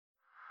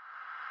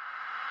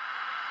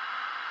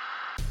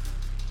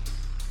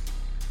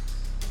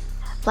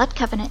Blood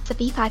Covenant, the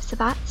B5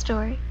 Sabbat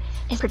story,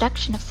 is a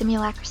production of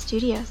Simulacra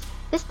Studios.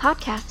 This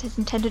podcast is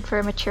intended for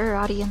a mature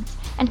audience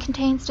and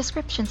contains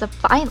descriptions of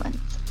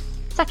violence,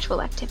 sexual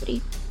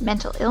activity,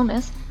 mental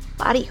illness,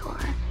 body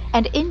horror,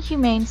 and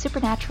inhumane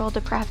supernatural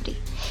depravity.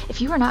 If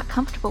you are not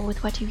comfortable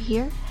with what you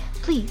hear,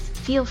 please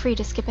feel free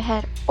to skip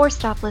ahead or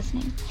stop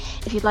listening.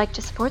 If you'd like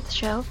to support the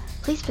show,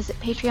 please visit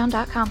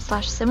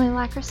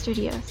patreon.com/Simulacra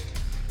Studios.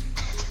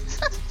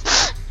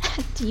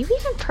 Do you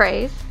even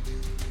praise?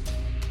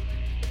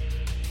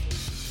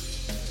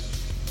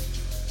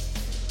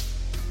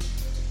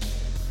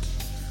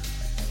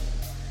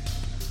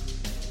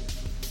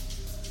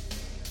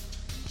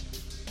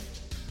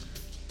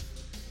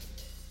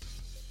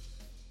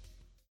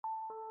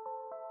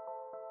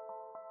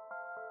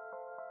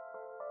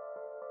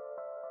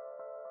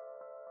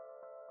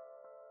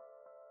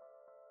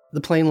 The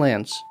plane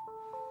lands.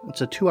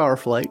 It's a 2-hour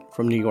flight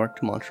from New York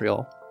to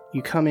Montreal.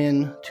 You come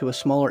in to a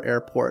smaller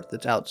airport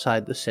that's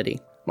outside the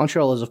city.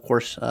 Montreal is, of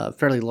course, a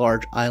fairly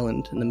large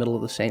island in the middle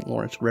of the St.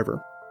 Lawrence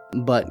River.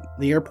 But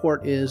the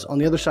airport is on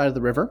the other side of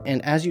the river,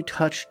 and as you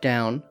touch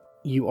down,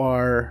 you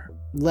are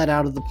let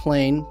out of the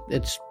plane.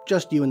 It's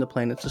just you in the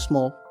plane. It's a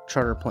small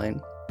charter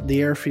plane.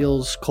 The air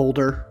feels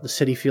colder. The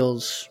city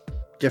feels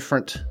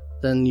different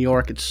than New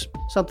York. It's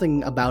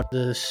something about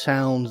the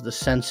sounds, the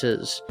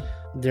senses.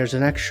 There's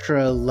an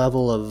extra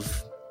level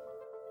of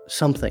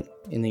something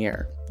in the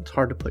air. It's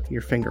hard to put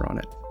your finger on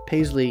it.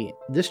 Paisley,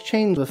 this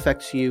change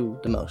affects you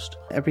the most.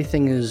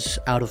 Everything is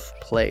out of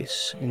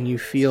place, and you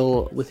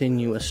feel within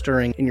you a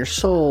stirring in your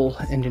soul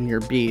and in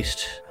your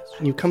beast.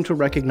 You come to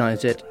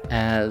recognize it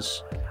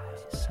as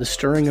the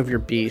stirring of your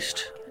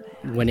beast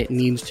when it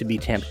needs to be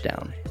tamped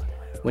down.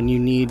 When you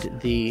need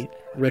the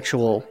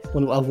ritual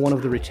of one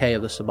of the Rite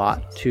of the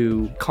Sabbat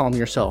to calm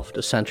yourself,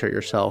 to center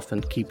yourself,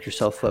 and keep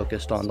yourself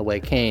focused on the way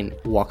Cain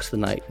walks the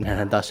night,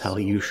 and thus how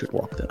you should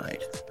walk the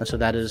night. And so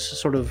that is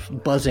sort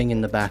of buzzing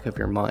in the back of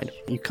your mind.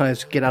 You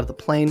guys get out of the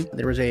plane.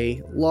 There is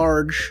a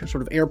large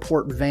sort of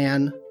airport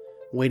van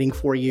waiting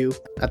for you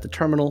at the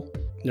terminal.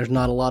 There's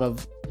not a lot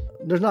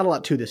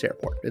to this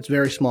airport. It's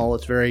very small.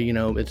 It's very,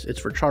 it's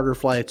for charter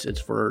flights.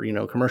 It's for,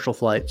 commercial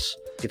flights.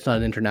 It's not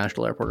an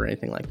international airport or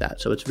anything like that.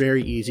 So it's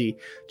very easy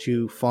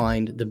to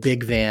find the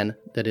big van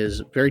that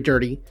is very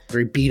dirty,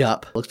 very beat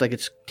up. Looks like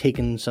it's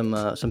taken some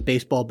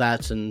baseball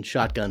bats and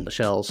shotgun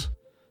shells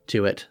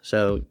to it.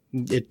 So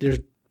there's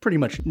pretty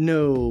much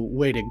no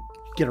way to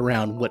get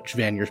around which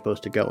van you're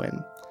supposed to go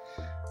in.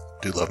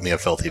 Do love me a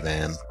filthy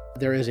van.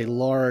 There is a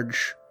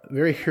large,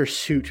 very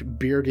hirsute,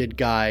 bearded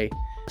guy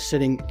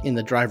sitting in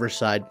the driver's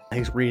side.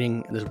 He's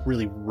reading this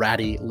really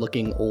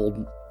ratty-looking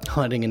old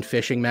hunting and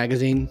fishing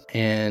magazine,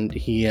 and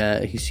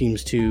he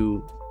seems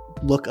to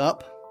look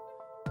up,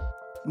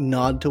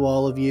 nod to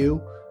all of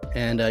you,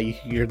 and you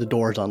hear the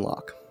doors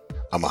unlock.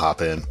 I'ma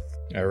hop in.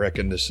 I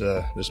reckon this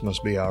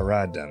must be our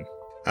ride then.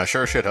 I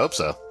sure should hope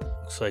so.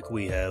 Looks like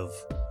we have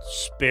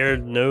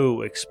spared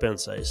no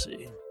expense, I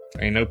see.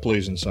 Ain't no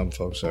pleasing some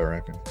folks, I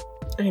reckon.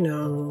 I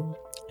know.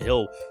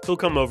 He'll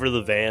come over to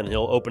the van,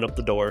 he'll open up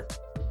the door.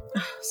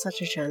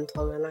 Such a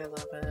gentleman, I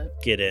love it.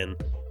 Get in.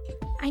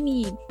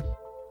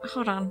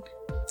 Hold on.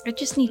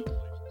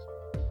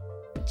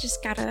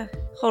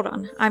 Hold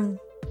on.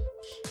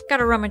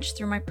 Gotta rummage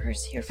through my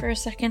purse here for a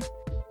second.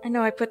 I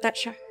know I put that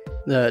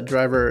The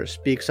driver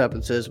speaks up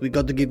and says, "We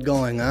got to get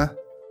going, huh?"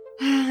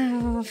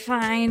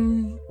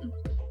 Fine.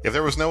 If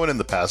there was no one in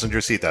the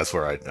passenger seat, that's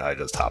where I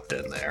just hopped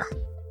in there.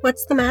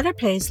 What's the matter,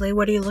 Paisley?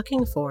 What are you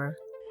looking for?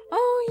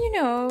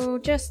 Oh,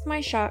 just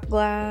my shot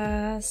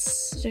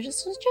glass.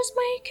 Just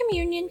my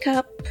communion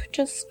cup.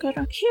 Just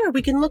gotta... Here,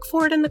 we can look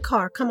for it in the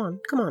car. Come on.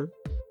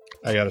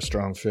 I got a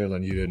strong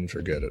feeling you didn't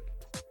forget it.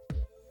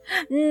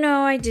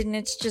 No, I didn't.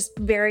 It's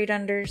just buried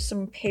under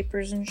some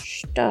papers and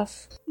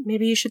stuff.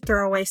 Maybe you should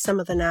throw away some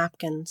of the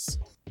napkins.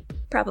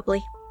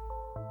 Probably.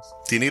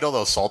 Do you need all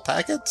those salt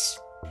packets?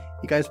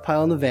 You guys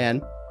pile in the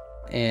van,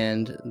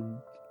 and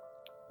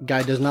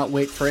guy does not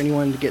wait for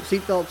anyone to get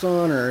seatbelts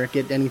on or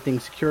get anything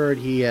secured.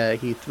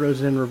 He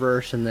throws it in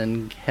reverse and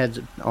then heads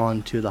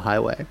on to the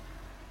highway.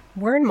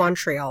 We're in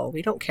Montreal.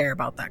 We don't care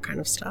about that kind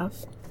of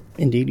stuff.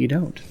 Indeed you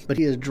don't. But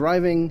he is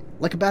driving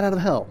like a bat out of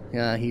hell.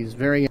 He's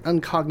very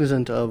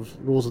uncognizant of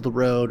rules of the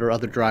road or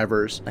other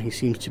drivers. He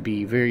seems to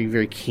be very,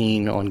 very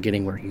keen on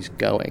getting where he's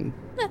going.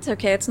 That's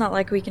okay. It's not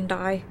like we can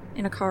die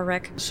in a car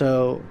wreck.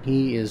 So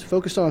he is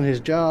focused on his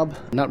job,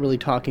 not really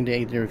talking to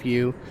either of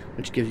you,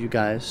 which gives you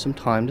guys some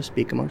time to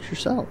speak amongst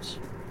yourselves.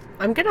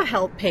 I'm gonna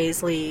help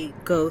Paisley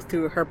go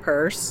through her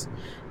purse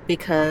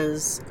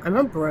because I'm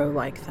a bro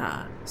like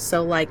that.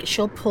 So,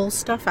 she'll pull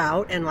stuff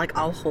out and,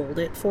 I'll hold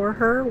it for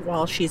her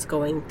while she's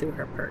going through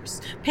her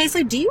purse.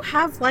 Paisley, do you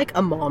have,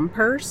 a mom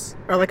purse?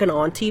 Or, an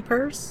auntie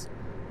purse?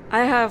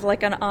 I have,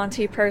 an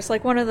auntie purse,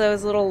 one of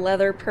those little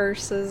leather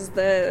purses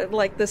that,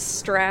 the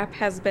strap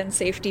has been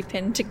safety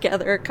pinned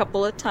together a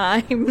couple of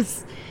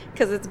times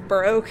because it's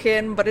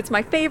broken, but it's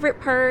my favorite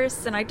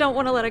purse, and I don't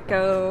want to let it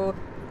go.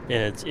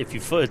 And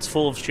it's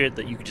full of shit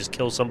that you could just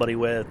kill somebody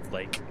with,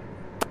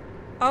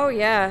 Oh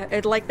yeah,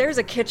 there's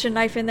a kitchen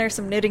knife in there,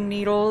 some knitting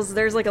needles,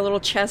 there's like a little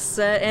chest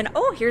set, and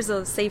oh, here's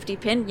a safety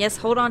pin. Yes,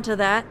 hold on to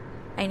that.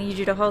 I need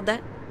you to hold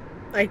that.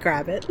 I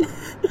grab it.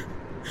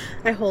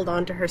 I hold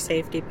on to her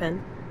safety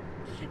pin.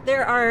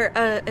 There are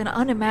an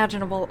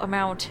unimaginable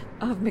amount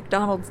of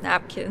McDonald's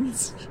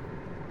napkins.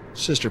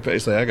 Sister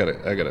Paisley, I got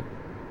a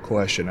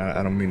question.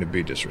 I don't mean to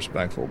be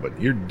disrespectful, but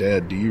you're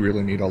dead. Do you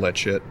really need all that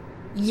shit?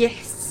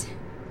 Yes.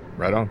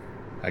 Right on.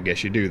 I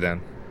guess you do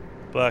then.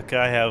 Buck,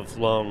 I have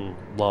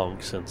long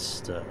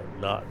since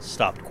not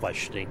stopped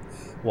questioning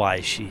why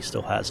she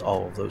still has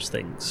all of those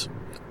things.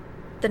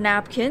 The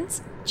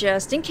napkins,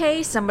 just in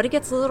case somebody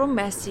gets a little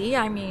messy.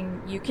 I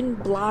mean, you can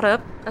blot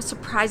up a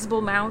surprisable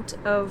amount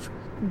of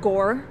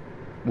gore.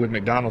 With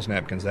McDonald's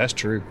napkins, that's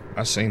true.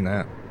 I've seen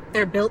that.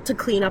 They're built to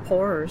clean up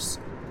horrors.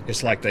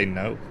 It's like they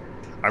know.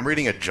 I'm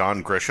reading a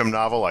John Grisham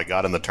novel I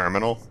got in the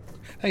terminal.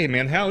 Hey,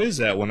 man, how is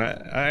that one?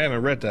 I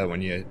haven't read that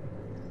one yet.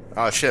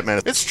 Oh, shit,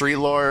 man. It's street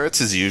lore.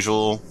 It's as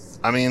usual.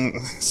 I mean,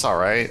 it's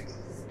alright.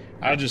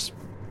 I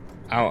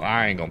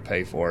ain't gonna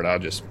pay for it. I'll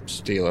just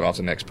steal it off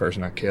the next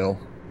person I kill.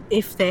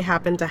 If they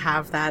happen to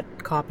have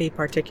that copy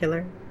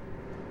particular.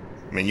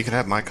 I mean, you can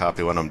have my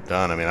copy when I'm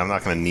done. I mean, I'm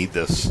not going to need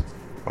this.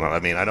 I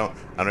mean, I don't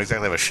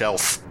exactly have a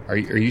shelf. Are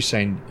you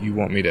saying you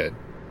want me to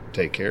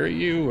take care of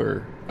you,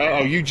 or...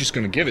 Oh, you just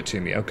gonna give it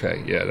to me?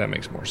 Okay, yeah, that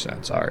makes more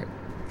sense. All right.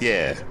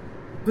 Yeah.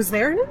 Was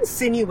there an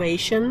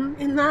insinuation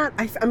in that?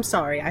 I'm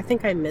sorry, I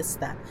think I missed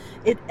that.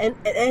 At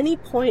any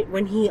point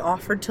when he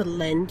offered to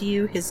lend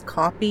you his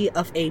copy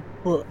of a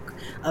book,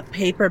 a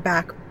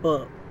paperback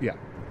book. Yeah.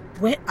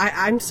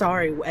 I'm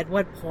sorry, at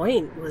what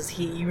point was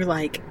you were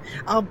like,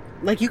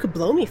 you could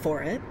blow me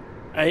for it?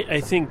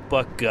 I think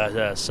Buck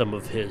got some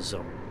of his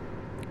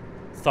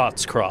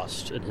thoughts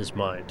crossed in his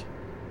mind.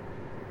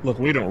 Look,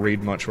 we don't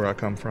read much where I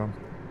come from.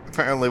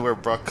 Apparently where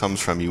Buck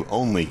comes from, you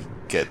only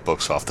get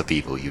books off the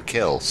people you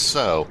kill,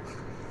 so...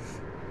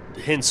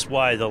 Hence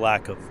why the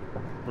lack of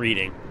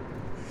reading.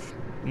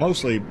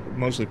 Mostly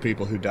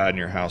people who died in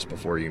your house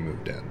before you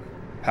moved in.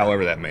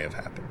 However that may have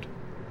happened.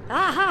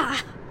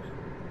 Aha!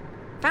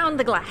 Found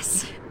the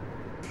glass.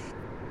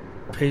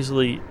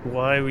 Paisley,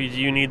 why do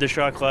you need the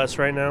shot glass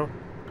right now?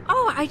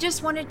 Oh, I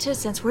just wanted to,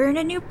 since we're in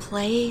a new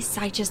place,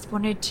 I just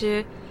wanted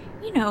to,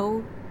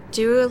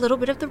 do a little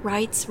bit of the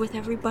rites with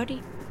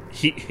everybody.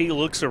 He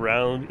looks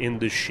around in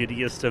the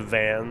shittiest of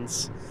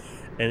vans,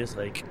 and it's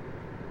like,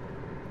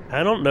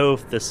 I don't know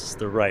if this is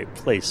the right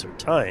place or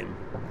time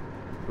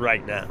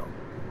right now.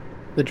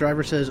 The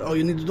driver says, "Oh,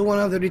 you need to do one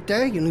of the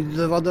rite? You need to do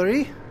the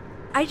Valderie?"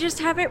 I just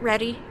have it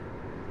ready.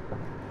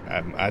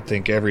 I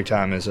think every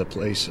time is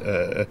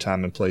a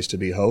time and place to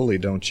be holy,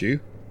 don't you?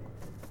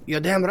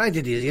 You're damn right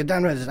it is. You're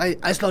damn right it is.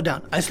 I slow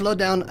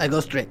down. I go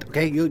straight,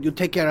 okay? You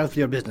take care of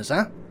your business,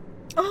 huh?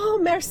 Oh,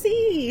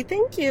 merci.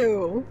 Thank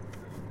you.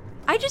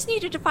 I just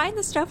needed to find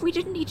the stuff. We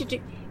didn't need to do...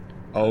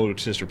 Oh,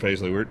 Sister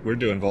Paisley, we're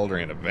doing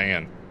Voldering in a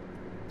van.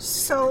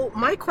 So,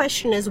 my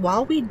question is,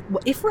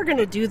 if we're going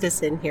to do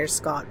this in here,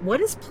 Scott,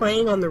 what is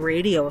playing on the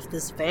radio of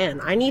this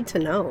van? I need to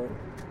know.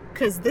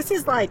 Because this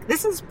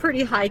is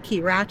pretty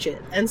high-key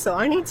ratchet, and so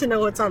I need to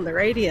know what's on the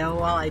radio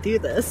while I do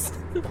this.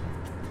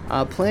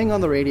 Playing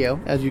on the radio,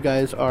 as you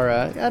guys are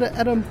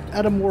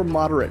at a more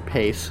moderate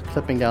pace,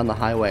 clipping down the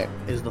highway,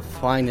 is the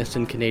finest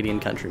in Canadian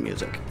country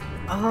music.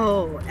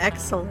 Oh,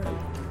 excellent.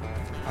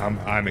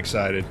 I'm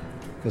excited.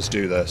 Let's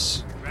do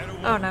this.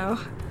 Oh no.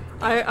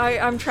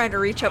 I'm trying to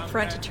reach up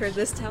front to turn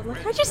this down.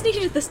 Like, I just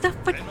needed the stuff,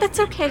 but that's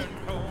okay.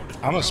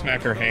 I'm gonna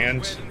smack her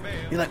hand.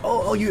 You're like,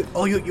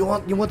 you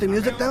want the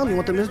music down? You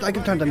want the music? I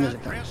can turn the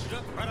music down.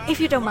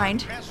 If you don't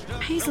mind.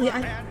 Paisley,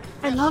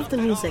 I love the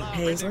music,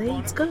 Paisley.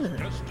 It's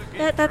good.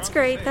 That's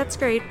great,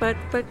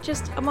 but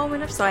just a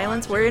moment of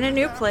silence. We're in a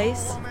new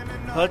place.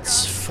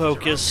 Let's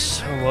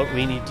focus on what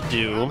we need to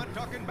do.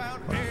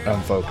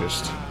 I'm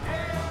focused.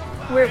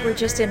 We're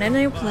just in a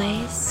new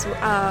place.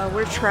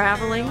 We're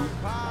traveling,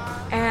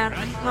 and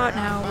I thought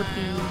now would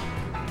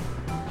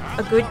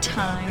be a good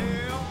time.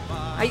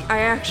 I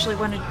actually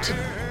wanted to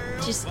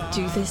just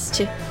do this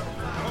to...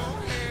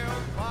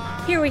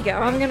 Here we go.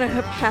 I'm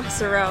gonna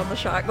pass around the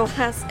shot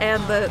glass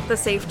and the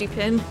safety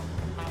pin.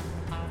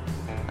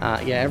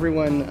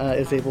 Everyone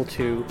is able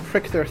to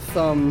prick their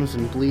thumbs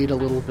and bleed a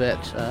little bit.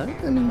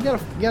 You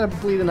gotta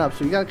bleed enough,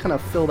 so you gotta kind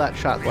of fill that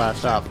shot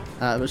glass up.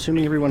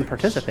 Assuming everyone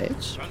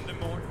participates.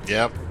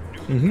 Yep.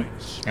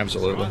 Mm-hmm.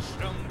 Absolutely.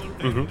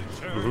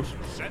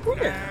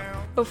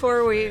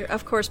 Before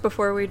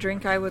we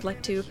drink, I would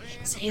like to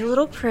say a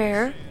little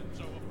prayer.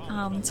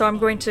 So I'm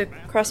going to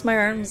cross my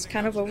arms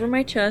kind of over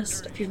my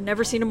chest. If you've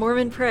never seen a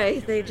Mormon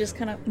pray, they just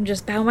kind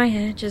of bow my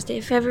head. Just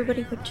if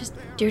everybody would just,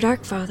 Dear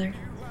Dark Father,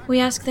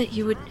 we ask that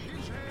you would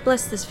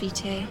bless this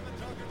vitae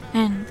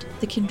and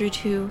the kindred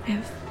who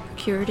have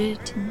procured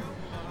it and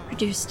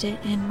produced it,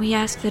 and we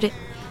ask that it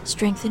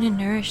strengthen and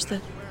nourish the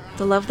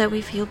love that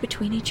we feel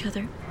between each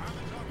other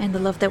and the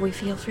love that we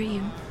feel for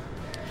you.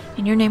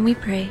 In your name we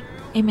pray.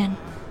 Amen.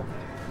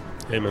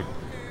 Amen.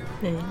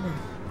 Amen.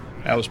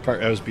 That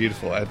was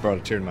beautiful. I brought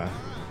a tear to my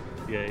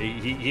Yeah,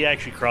 he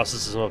actually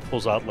crosses himself,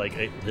 pulls out like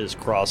his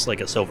cross,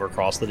 like a silver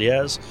cross that he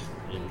has,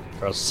 and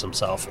crosses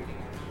himself.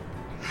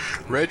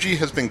 Reggie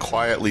has been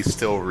quietly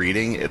still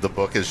reading. The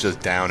book is just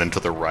down and to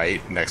the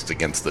right, next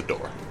against the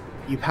door.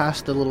 You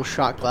pass the little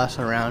shot glass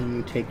around and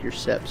you take your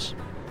sips.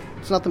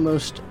 It's not the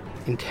most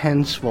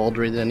intense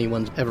Vaulderie that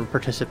anyone's ever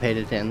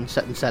participated in,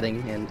 set and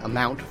setting and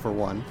amount for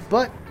one,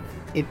 but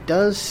it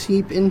does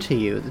seep into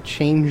you. The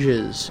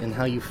changes in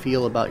how you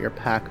feel about your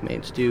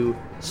packmates do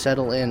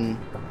settle in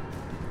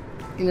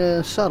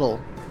a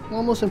subtle,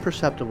 almost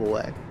imperceptible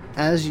way.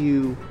 As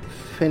you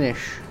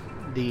finish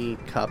the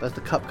cup, as the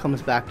cup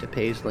comes back to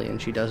Paisley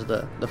and she does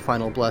the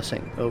final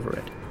blessing over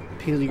it,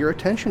 Paisley, your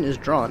attention is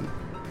drawn.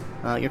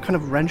 You're kind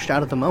of wrenched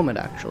out of the moment,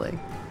 actually,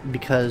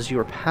 because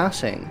you're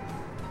passing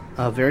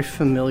a very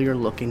familiar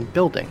looking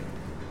building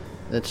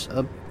that's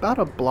about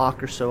a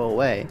block or so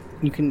away.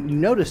 You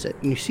notice it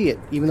and you see it,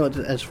 even though it's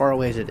as far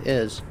away as it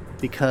is,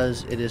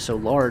 because it is so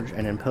large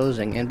and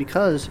imposing, and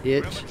because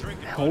it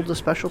holds a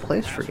special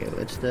place for you.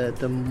 It's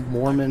the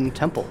Mormon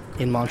Temple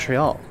in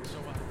Montreal.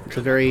 It's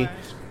a very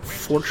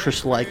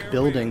fortress-like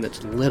building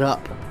that's lit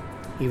up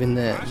even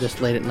this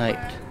late at night.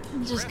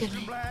 I'm just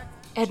gonna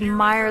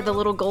admire the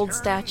little gold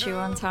statue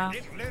on top.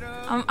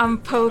 I'm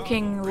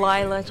poking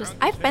Lila.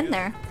 I've been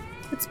there.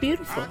 It's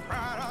beautiful.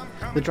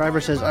 The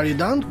driver says, "Are you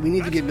done? We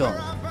need to get going."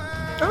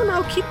 Oh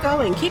no, keep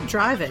going, keep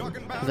driving.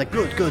 He's like,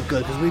 good,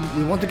 because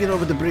we want to get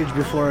over the bridge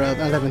before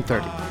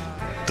 11:30.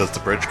 Does the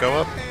bridge go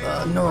up?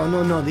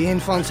 No, the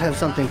infants have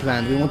something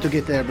planned. We want to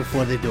get there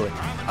before they do it.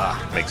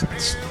 Makes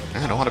sense.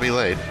 I don't want to be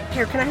late.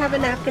 Here, can I have a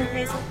napkin,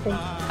 Hazel?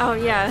 Oh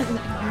yeah,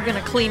 I'm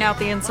gonna clean out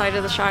the inside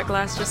of the shot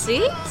glass. Just see,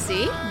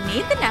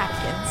 need the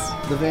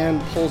napkins. The van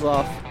pulls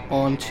off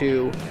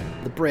onto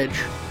the bridge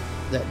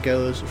that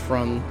goes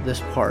from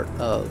this part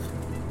of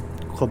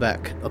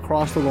Quebec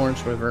across the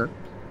Lawrence River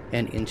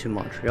and into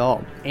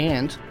Montreal.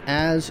 And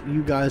as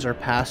you guys are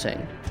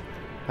passing,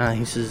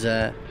 he says,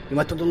 "You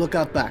might want to look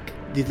out back.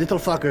 These little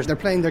fuckers, they're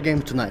playing their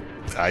game tonight."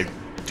 I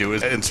do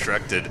as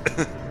instructed.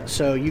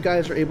 So you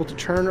guys are able to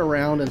turn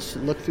around and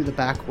look through the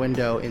back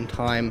window in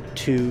time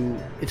to...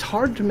 It's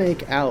hard to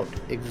make out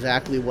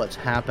exactly what's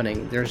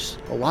happening. There's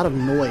a lot of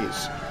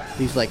noise.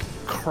 These, like,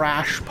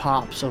 crash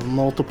pops of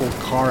multiple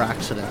car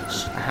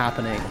accidents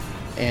happening.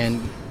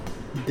 And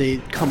they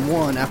come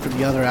one after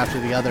the other after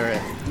the other.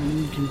 And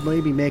you can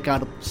maybe make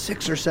out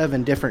 6 or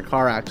 7 different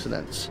car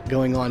accidents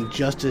going on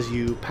just as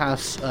you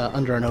pass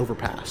under an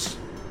overpass.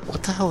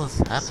 What the hell is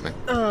happening?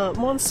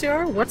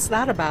 Monsieur, what's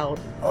that about?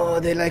 Oh,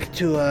 they like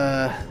to,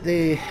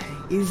 they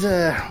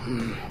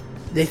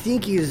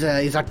think he's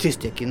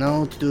artistic, you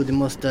know, to do the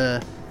most,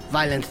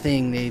 violent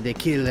thing. They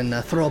kill and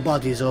throw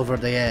bodies over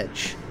the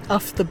edge.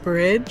 Off the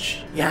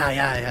bridge?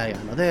 Yeah.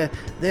 No,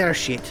 they are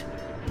shit.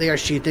 They are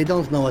shit. They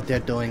don't know what they're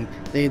doing.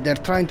 They're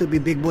trying to be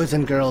big boys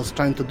and girls,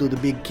 trying to do the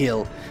big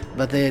kill.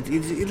 But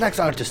it lacks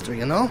artistry,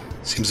 you know?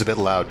 Seems a bit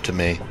loud to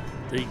me.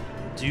 They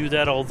do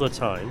that all the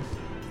time.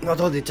 Not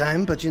all the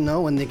time, but you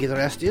know, when they get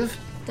restive.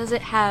 Does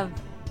it have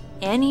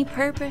any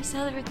purpose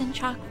other than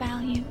shock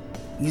value?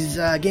 It's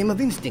a game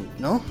of instinct,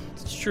 no?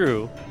 It's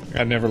true.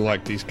 I never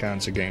liked these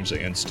kinds of games of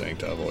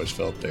instinct. I've always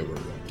felt they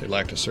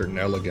lacked a certain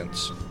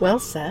elegance. Well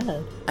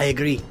said. I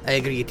agree.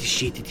 It is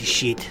shit.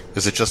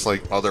 Is it just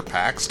like other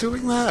packs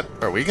doing that?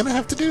 Are we gonna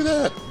have to do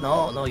that?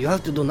 No, you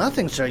have to do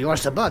nothing, sir. You are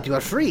Sabbat. You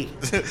are free.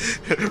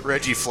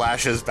 Reggie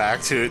flashes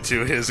back to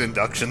his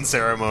induction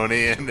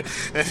ceremony and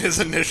his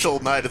initial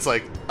night. It's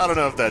like, I don't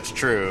know if that's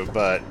true,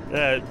 but...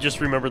 Just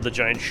remember the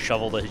giant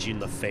shovel that hit you in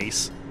the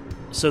face.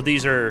 So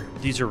these are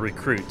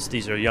recruits.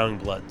 These are young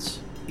bloods.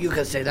 You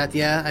can say that,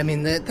 yeah. I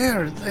mean,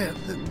 they're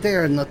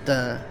not,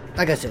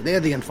 like I said, they're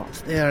the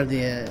infants. They are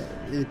the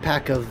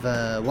pack of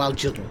wild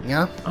children,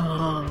 yeah?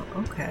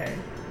 Okay.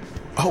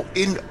 Oh,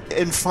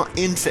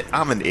 infant.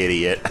 I'm an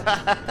idiot.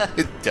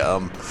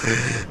 Dumb.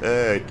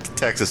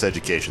 Texas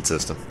education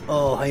system.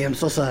 Oh, I am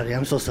so sorry.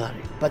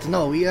 But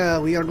no, we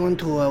are going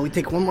to, we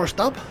take one more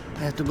stop. I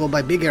have to go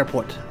by Big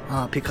Airport,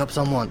 pick up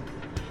someone.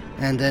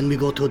 And then we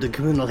go to the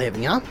communal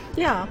haven, yeah?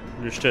 Yeah.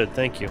 Understood,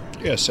 thank you.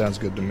 Yeah, sounds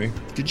good to me.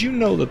 Did you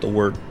know that the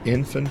word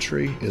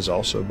infantry is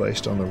also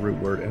based on the root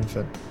word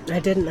infant? I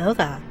didn't know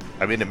that.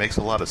 I mean, it makes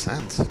a lot of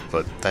sense,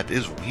 but that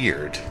is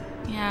weird.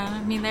 Yeah,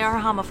 I mean, they are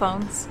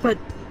homophones. But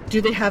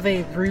do they have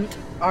a root?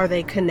 Are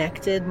they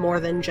connected more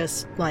than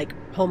just, like,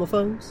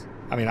 homophones?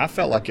 I mean, I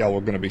felt like y'all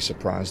were going to be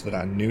surprised that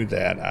I knew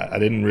that. I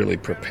didn't really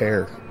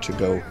prepare to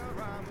go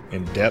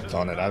in depth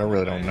on it. I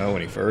really don't know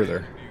any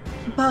further.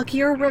 Buck,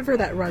 you're a river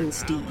that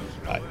runs deep.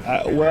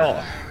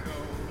 Well,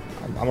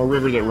 I'm a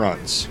river that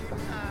runs.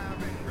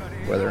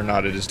 Whether or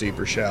not it is deep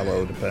or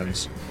shallow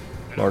depends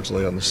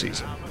largely on the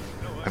season.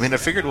 I mean, I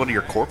figured one of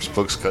your corpse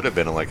books could have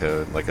been like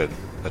a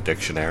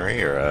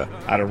dictionary or a...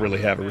 I don't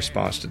really have a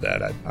response to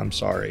that. I'm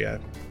sorry.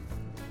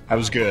 I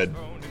was good.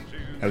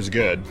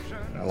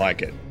 I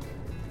like it.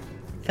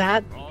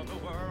 That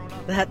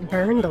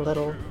burned a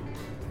little.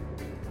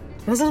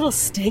 There's a little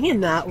sting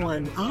in that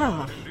one.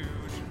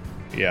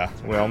 Yeah,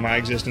 well, my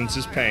existence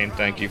is pain.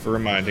 Thank you for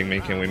reminding me.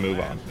 Can we move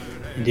on?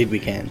 Indeed we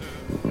can.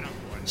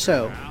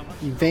 So,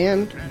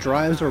 van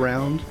drives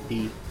around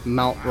the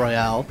Mount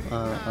Royal,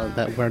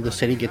 that where the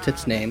city gets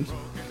its name.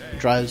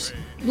 Drives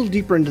a little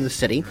deeper into the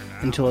city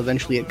until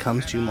eventually it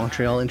comes to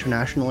Montreal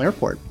International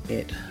Airport.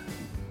 It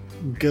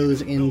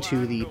goes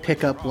into the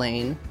pickup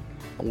lane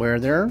where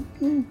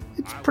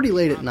it's pretty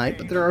late at night,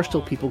 but there are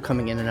still people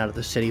coming in and out of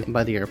the city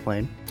by the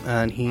airplane.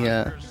 And he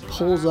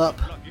pulls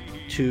up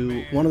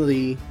to one of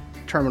the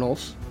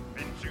terminals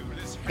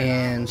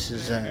and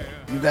says,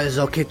 "You guys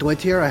okay to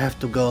wait here? I have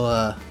to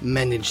go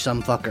manage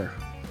some fucker."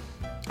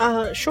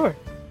 Sure.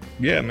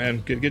 Yeah,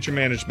 man, get your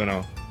management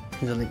on.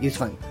 He's like, "It's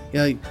fine.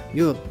 Yeah,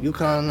 you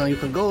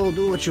can go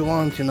do what you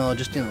want.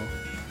 Just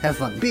have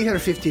fun. Be here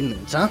 15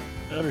 minutes, huh?"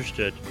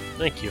 Understood.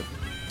 Thank you.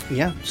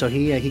 Yeah. So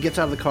he gets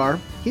out of the car.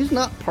 He's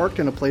not parked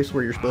in a place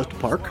where you're supposed to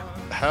park.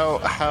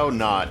 How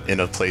not in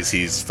a place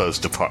he's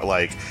supposed to park?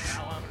 Like,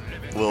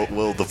 will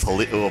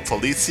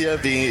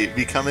Policia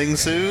be coming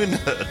soon?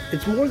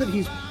 It's more that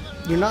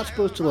you're not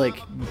supposed to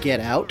get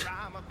out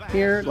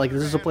here. Like,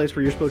 this is a place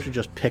where you're supposed to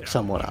just pick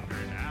someone up.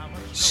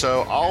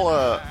 So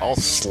I'll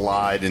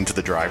slide into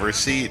the driver's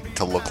seat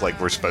to look like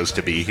we're supposed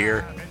to be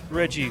here.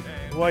 Reggie,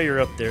 while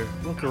you're up there,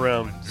 look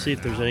around, see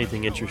if there's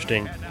anything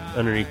interesting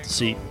underneath the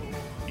seat.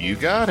 You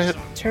got it.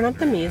 Turn up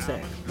the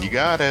music. You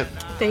got it.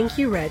 Thank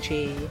you,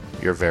 Reggie.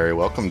 You're very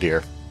welcome,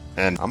 dear.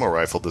 And I'm gonna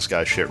rifle this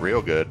guy's shit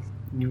real good.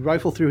 You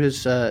rifle through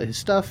his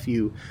stuff.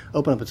 You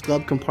open up his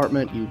glove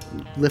compartment. You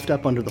lift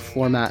up under the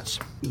floor mats.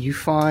 You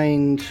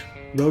find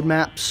road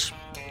maps.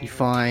 You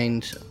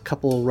find a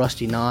couple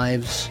rusty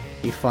knives.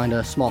 You find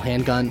a small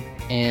handgun.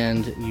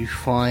 And you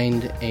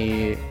find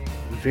a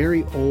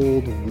very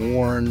old,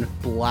 worn,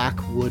 black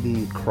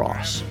wooden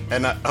cross.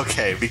 And,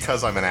 okay,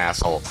 because I'm an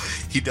asshole,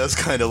 he does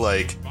kind of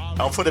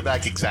I'll put it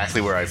back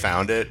exactly where I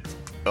found it,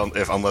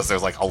 unless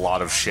there's a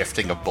lot of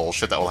shifting of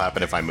bullshit that will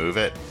happen if I move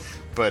it.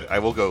 But I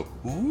will go,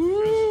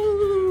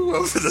 ooh,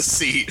 over the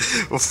seat.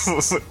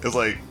 It's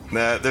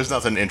nah, there's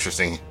nothing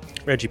interesting.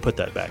 Reggie, put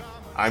that back.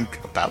 I'm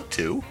about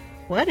to.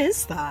 What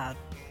is that?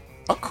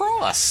 A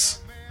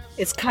cross.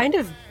 It's kind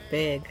of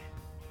big.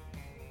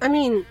 I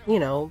mean,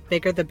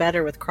 bigger the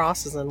better with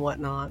crosses and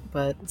whatnot,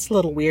 but it's a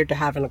little weird to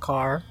have in a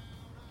car.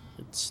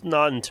 It's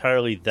not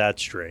entirely that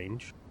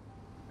strange.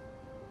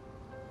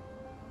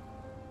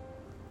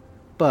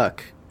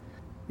 Buck,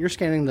 you're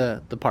scanning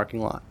the parking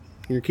lot.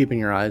 You're keeping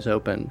your eyes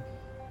open.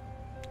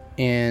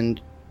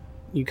 And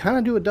you kind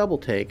of do a double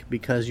take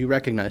because you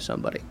recognize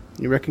somebody.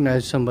 You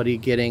recognize somebody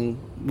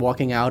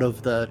walking out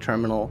of the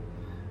terminal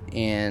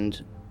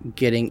and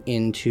getting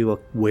into a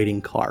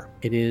waiting car.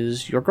 It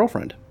is your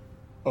girlfriend.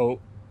 Oh,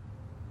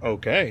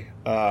 okay.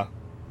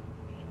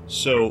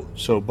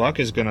 So Buck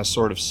is gonna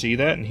sort of see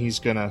that, and he's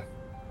gonna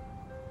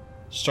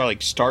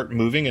start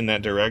moving in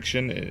that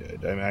direction.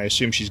 I mean, I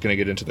assume she's gonna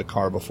get into the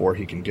car before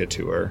he can get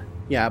to her.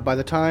 Yeah, by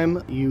the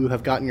time you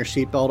have gotten your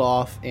seatbelt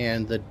off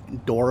and the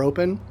door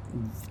open,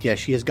 yeah,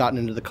 she has gotten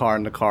into the car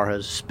and the car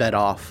has sped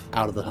off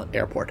out of the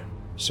airport.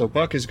 So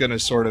Buck is going to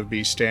sort of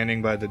be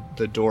standing by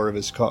the door of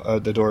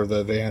the door of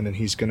the van, and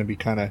he's going to be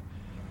kind of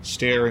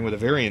staring with a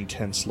very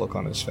intense look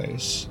on his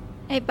face.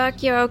 Hey,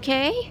 Buck, you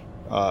okay?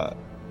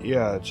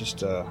 Yeah, just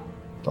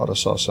thought I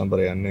saw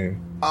somebody I knew.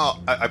 Oh,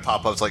 I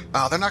pop up. I was like,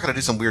 oh, they're not gonna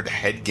do some weird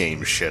head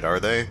game shit, are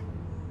they?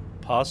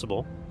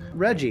 Possible.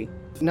 Reggie,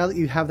 now that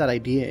you have that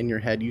idea in your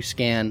head, you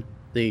scan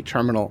the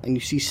terminal and you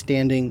see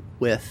standing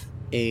with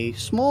a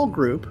small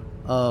group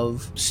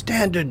of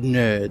standard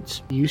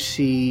nerds. You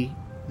see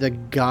the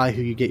guy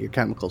who you get your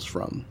chemicals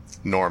from.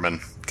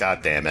 Norman.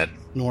 God damn it.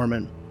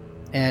 Norman.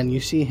 And you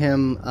see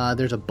him,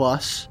 there's a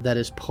bus that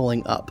is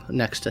pulling up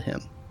next to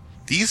him.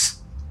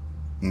 These...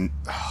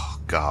 Oh,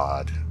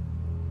 God.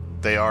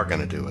 They are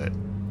gonna do it.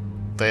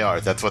 They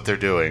are. That's what they're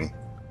doing.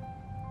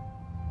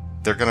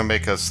 They're gonna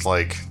make us,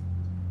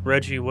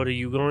 Reggie, what are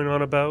you going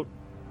on about?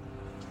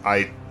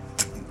 I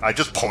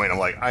just point. I'm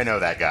like, I know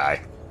that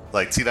guy.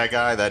 See that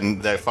guy? That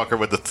fucker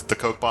with the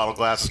Coke bottle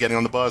glasses getting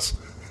on the bus?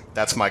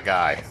 That's my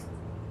guy.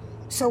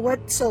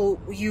 So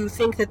you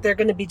think that they're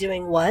going to be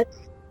doing what?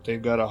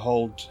 They've got a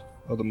hold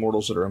of the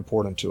mortals that are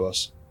important to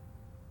us.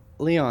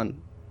 Leon,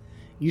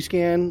 you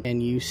scan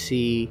and you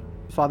see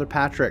Father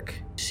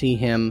Patrick. See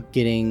him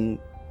getting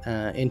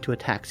into a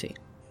taxi.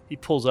 He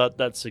pulls out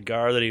that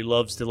cigar that he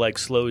loves to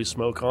slowly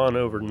smoke on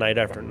over night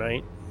after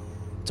night.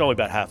 It's only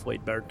about halfway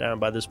burnt down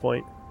by this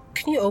point.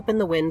 Can you open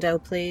the window,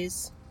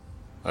 please?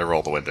 I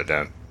roll the window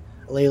down.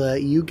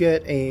 Layla, you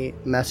get a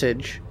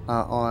message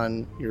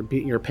on your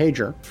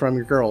pager from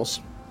your girls,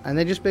 and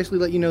they just basically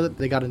let you know that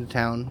they got into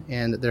town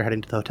and that they're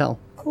heading to the hotel.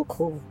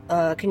 Cool.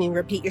 Can you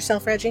repeat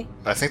yourself, Reggie?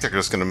 I think they're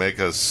just going to make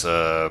us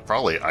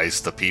probably ice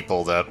the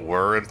people that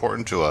were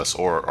important to us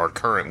or are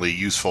currently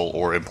useful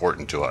or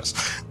important to us.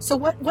 So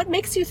what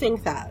makes you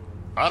think that?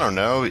 I don't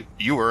know.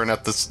 You weren't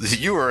at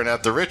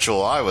the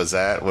ritual I was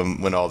at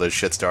when all this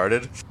shit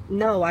started.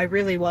 No, I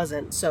really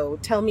wasn't. So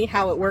tell me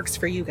how it works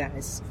for you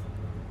guys.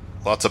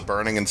 Lots of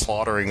burning and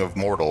slaughtering of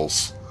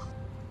mortals.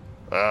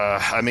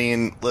 I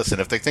mean, listen,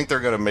 if they think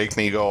they're going to make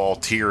me go all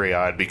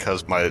teary-eyed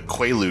because my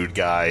Quaalude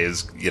guy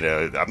is,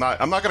 I'm not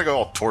going to go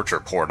all torture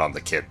porn on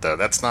the kid, though.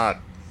 That's not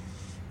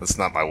That's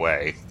not my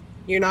way.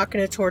 You're not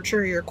going to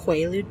torture your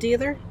Quaalude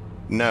dealer?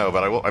 No,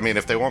 but I will. I mean,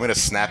 if they want me to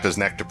snap his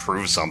neck to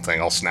prove something,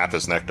 I'll snap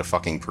his neck to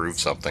fucking prove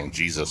something.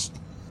 Jesus.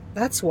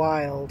 That's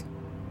wild.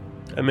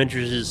 I'm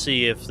interested to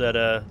see if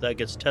that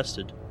gets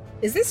tested.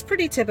 Is this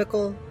pretty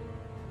typical?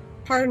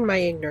 Pardon my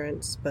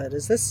ignorance, but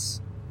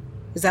is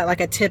that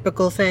like a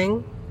typical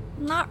thing?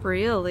 Not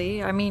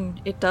really. I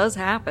mean, it does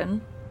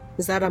happen.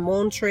 Is that a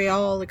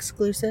Montreal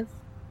exclusive?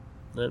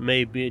 That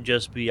may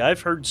just be.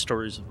 I've heard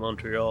stories of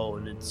Montreal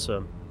and its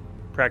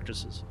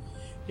practices.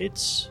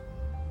 It's,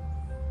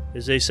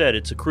 as they said,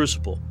 it's a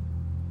crucible.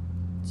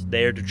 It's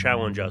there to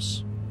challenge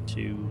us,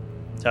 to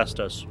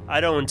test us.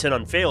 I don't intend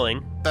on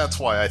failing. That's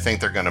why I think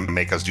they're going to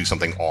make us do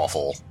something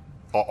awful.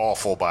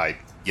 Awful by,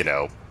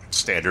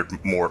 standard,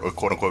 more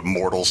quote-unquote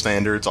mortal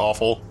standards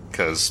awful.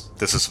 Because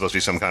this is supposed to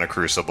be some kind of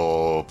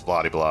crucible,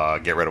 blah-de-blah,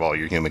 get rid of all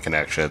your human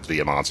connections, be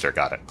a monster,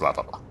 got it, blah,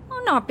 blah, blah.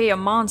 Well, not be a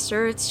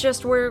monster. It's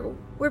just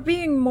we're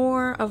being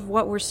more of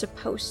what we're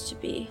supposed to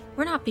be.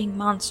 We're not being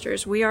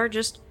monsters. We are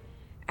just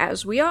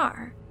as we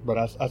are. But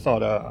I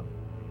thought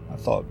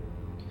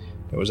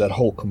there was that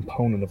whole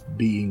component of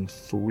being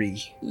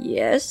free.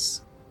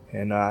 Yes.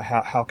 And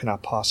how can I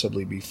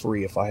possibly be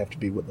free if I have to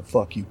be what the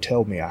fuck you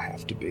tell me I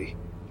have to be?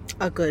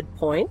 A good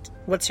point.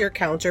 What's your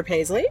counter,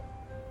 Paisley?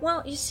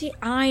 Well, you see,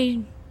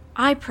 I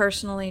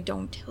personally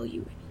don't tell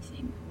you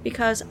anything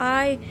because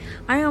I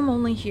am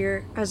only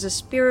here as a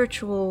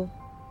spiritual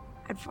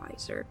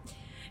advisor.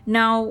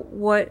 Now,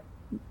 what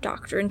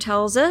doctrine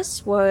tells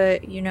us,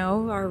 what,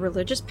 our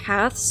religious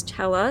paths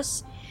tell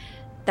us,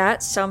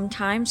 that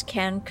sometimes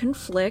can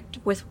conflict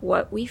with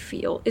what we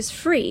feel is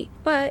free.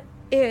 But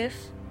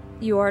if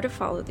you are to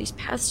follow these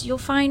paths, you'll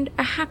find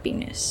a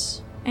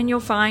happiness and you'll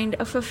find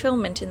a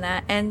fulfillment in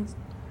that, and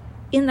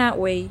in that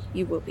way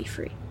you will be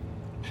free.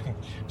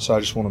 So I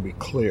just want to be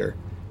clear.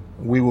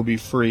 We will be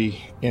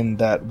free in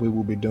that we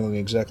will be doing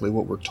exactly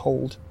what we're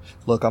told.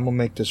 Look, I'm going to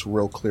make this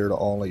real clear to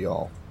all of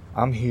y'all.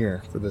 I'm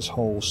here for this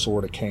whole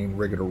Sword of Cain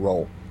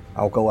rigmarole.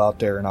 I'll go out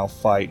there and I'll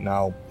fight and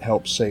I'll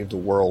help save the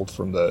world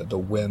from the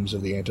whims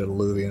of the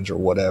antediluvians or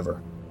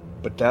whatever.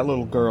 But that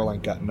little girl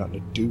ain't got nothing to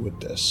do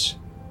with this.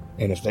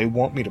 And if they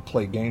want me to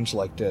play games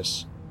like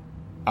this,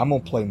 I'm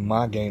going to play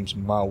my games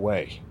my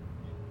way.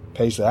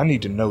 Paisley, I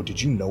need to know,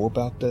 did you know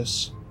about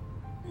this?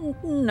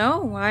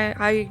 No,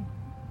 I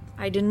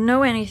didn't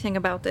know anything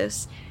about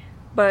this,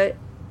 but...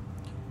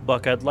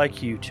 Buck, I'd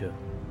like you to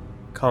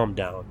calm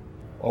down.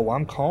 Oh,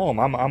 I'm calm.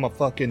 I'm a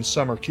fucking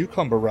summer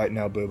cucumber right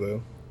now,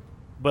 boo-boo.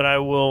 But I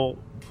will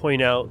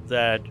point out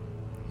that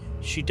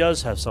she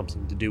does have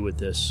something to do with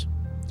this.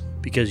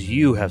 Because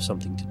you have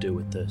something to do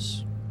with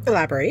this.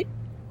 Elaborate.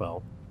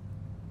 Well,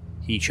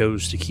 he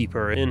chose to keep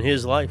her in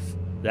his life.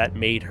 That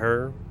made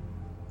her,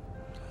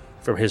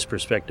 from his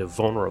perspective,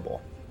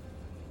 vulnerable.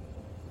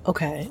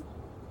 Okay.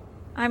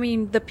 I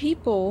mean, the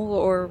people,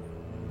 or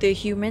the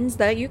humans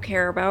that you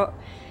care about,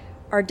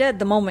 are dead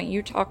the moment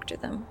you talk to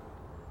them.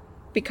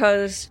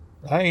 Because...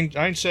 I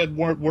ain't said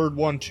word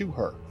one to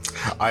her.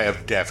 I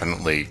have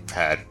definitely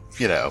had,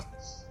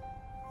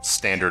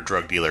 standard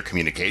drug dealer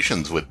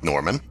communications with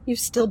Norman. You've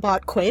still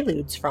bought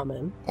Quaaludes from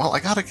him. Well, I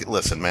gotta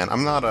listen, man.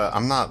 I'm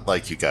not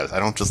like you guys. I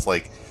don't just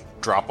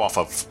drop off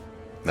of.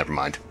 Never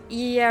mind.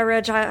 Yeah,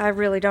 Reg, I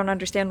really don't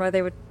understand why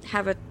they would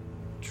have a...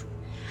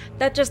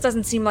 That just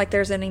doesn't seem like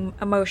there's any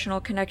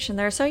emotional connection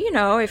there. So,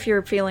 if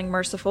you're feeling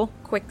merciful,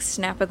 quick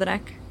snap of the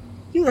neck.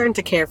 You learn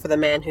to care for the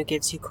man who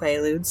gives you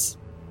Quaaludes.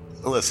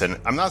 Listen,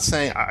 I'm not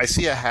saying I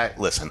see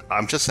listen,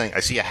 I'm just saying I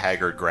see a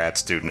haggard grad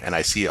student and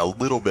I see a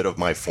little bit of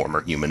my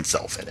former human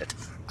self in it.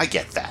 I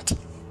get that.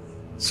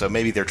 So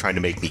maybe they're trying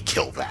to make me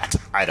kill that.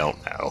 I don't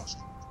know.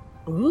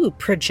 Ooh,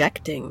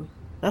 projecting.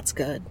 That's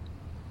good.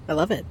 I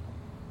love it.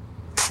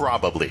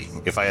 Probably.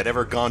 If I had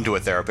ever gone to a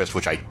therapist,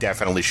 which I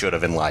definitely should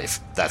have in life,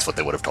 that's what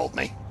they would have told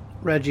me.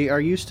 Reggie,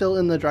 are you still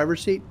in the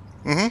driver's seat?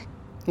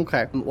 Mm-hmm.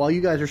 Okay. While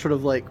you guys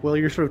are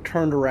you're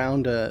turned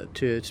around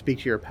to speak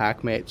to your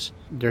pack mates,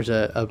 there's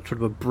a sort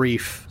of a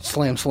brief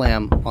slam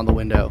on the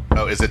window.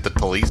 Oh, is it the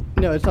police?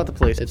 No, it's not the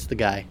police. It's the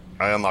guy.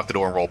 I unlock the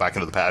door and roll back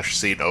into the passenger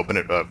seat and open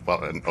it.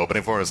 And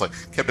opening for him is like,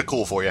 kept it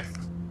cool for you.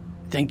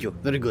 Thank you.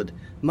 Very good.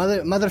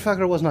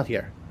 Motherfucker was not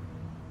here.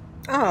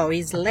 Oh,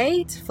 he's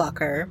late,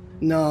 fucker.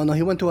 No,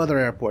 he went to other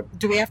airport.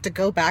 Do we have to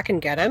go back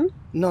and get him?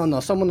 No,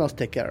 someone else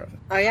take care of it.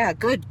 Oh yeah,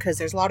 good, because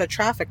there's a lot of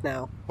traffic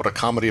now. What a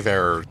comedy of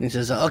errors. He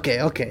says,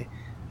 okay.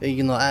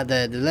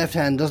 The left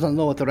hand does not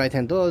know what the right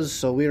hand does,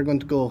 so we are going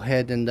to go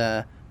ahead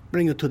and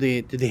bring you to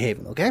the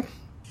haven, okay?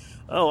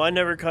 Oh, I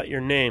never caught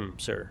your name,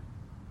 sir.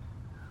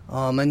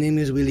 My name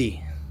is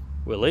Willie.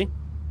 Willie?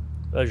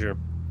 Pleasure.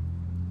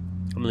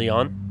 I'm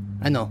Leon.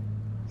 I know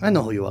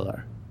who you all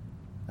are.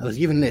 I was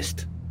given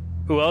list.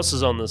 Who else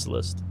is on this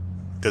list?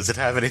 Does it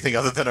have anything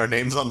other than our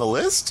names on the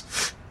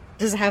list?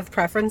 Does it have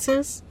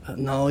preferences?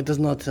 No, it does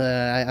not.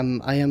 I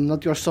am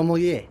not your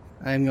sommelier.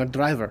 I am your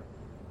driver.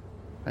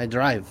 I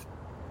drive.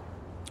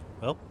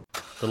 Well,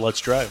 then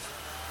let's drive.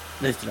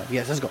 Let's drive.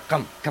 Yes, let's go.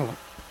 Come on.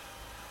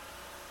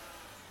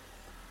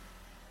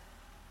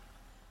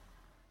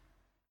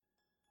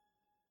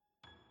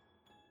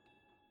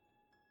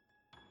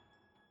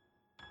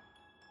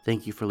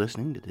 Thank you for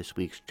listening to this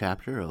week's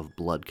chapter of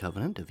Blood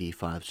Covenant, a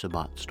V5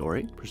 Sabbat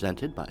story,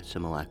 presented by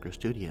Simulacra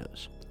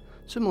Studios.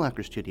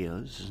 Simulacra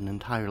Studios is an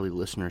entirely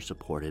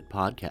listener-supported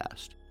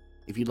podcast.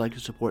 If you'd like to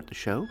support the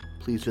show,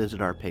 please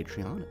visit our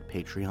Patreon at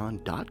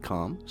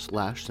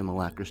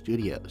patreon.com/Simulacra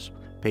Studios.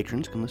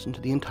 Patrons can listen to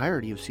the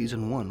entirety of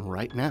Season 1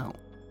 right now,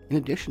 in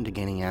addition to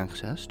gaining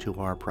access to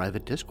our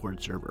private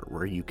Discord server,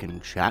 where you can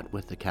chat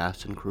with the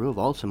cast and crew of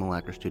all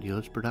Simulacra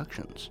Studios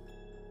productions.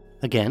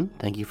 Again,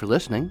 thank you for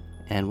listening,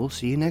 and we'll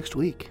see you next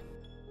week.